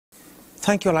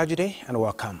Thank you, Olajide, and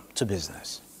welcome to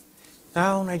business.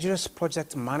 Now, Nigeria's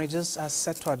project managers are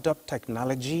set to adopt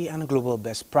technology and global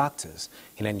best practice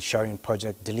in ensuring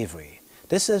project delivery.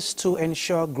 This is to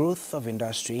ensure growth of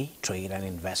industry, trade, and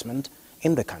investment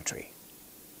in the country.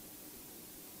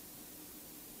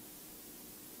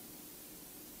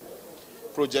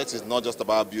 Projects is not just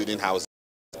about building houses.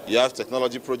 You have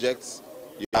technology projects,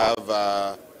 you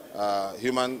have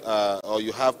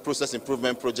you have process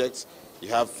improvement projects, you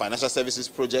have financial services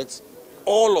projects.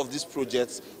 All of these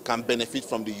projects can benefit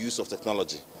from the use of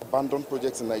technology. Abandoned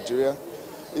projects in Nigeria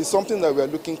is something that we are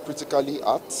looking critically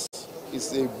at.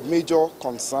 It's a major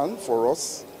concern for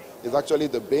us. It's actually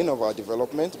the bane of our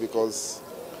development because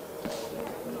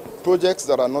projects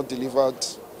that are not delivered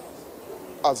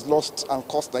has lost and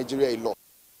cost Nigeria a lot.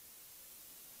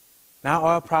 Now,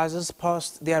 oil prices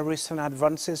post their recent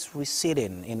advances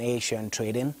receding in Asian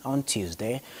trading on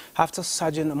Tuesday after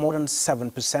surging more than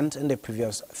 7% in the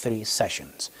previous 3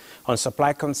 sessions on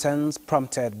supply concerns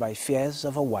prompted by fears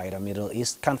of a wider Middle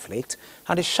East conflict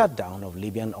and the shutdown of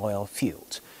Libyan oil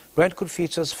fields. Brent crude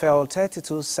futures fell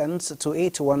 32 cents to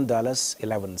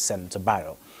 $81.11 a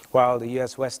barrel, while the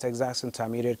U.S. West Texas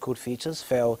Intermediate crude futures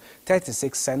fell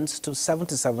 36 cents to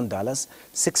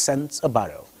 $77.06 a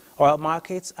barrel. Oil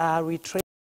markets are retracing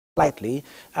slightly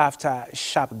after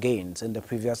sharp gains in the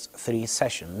previous 3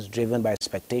 sessions, driven by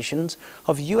expectations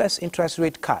of U.S. interest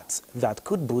rate cuts that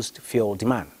could boost fuel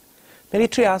demand.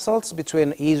 Military assaults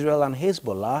between Israel and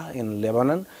Hezbollah in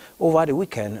Lebanon over the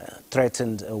weekend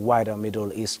threatened a wider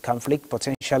Middle East conflict,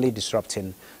 potentially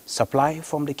disrupting supply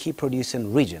from the key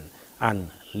producing region and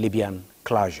Libyan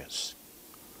closures.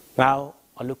 Now,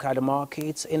 a look at the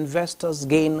markets. Investors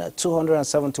gained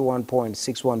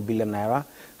 271.61 billion naira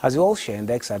as the oil share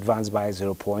index advanced by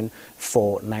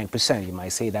 0.49%. You might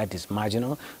say that is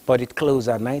marginal, but it closed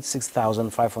at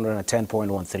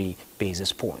 96,510.13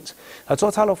 basis points. A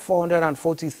total of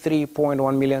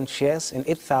 443.1 million shares in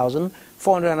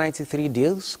 8,493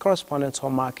 deals corresponding to a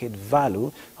market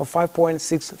value of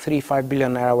 5.635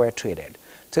 billion naira were traded.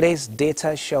 Today's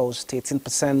data shows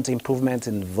 18% improvement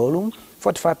in volume,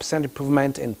 45%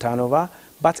 improvement in turnover,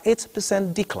 but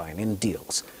 8% decline in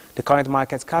deals. The current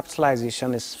market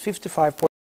capitalization is 55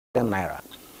 billion naira.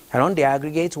 And on the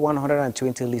aggregate,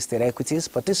 120 listed equities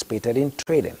participated in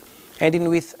trading, ending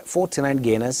with 49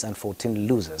 gainers and 14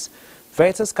 losers.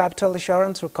 Veritas Capital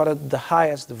Assurance recorded the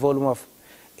highest volume of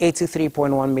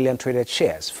 83.1 million traded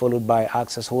shares, followed by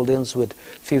Access Holdings with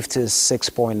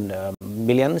 56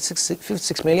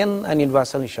 million, and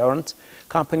Universal Insurance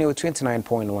Company with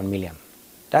 29.1 million.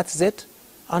 That's it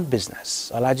on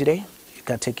business. Olajide, you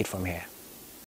can take it from here.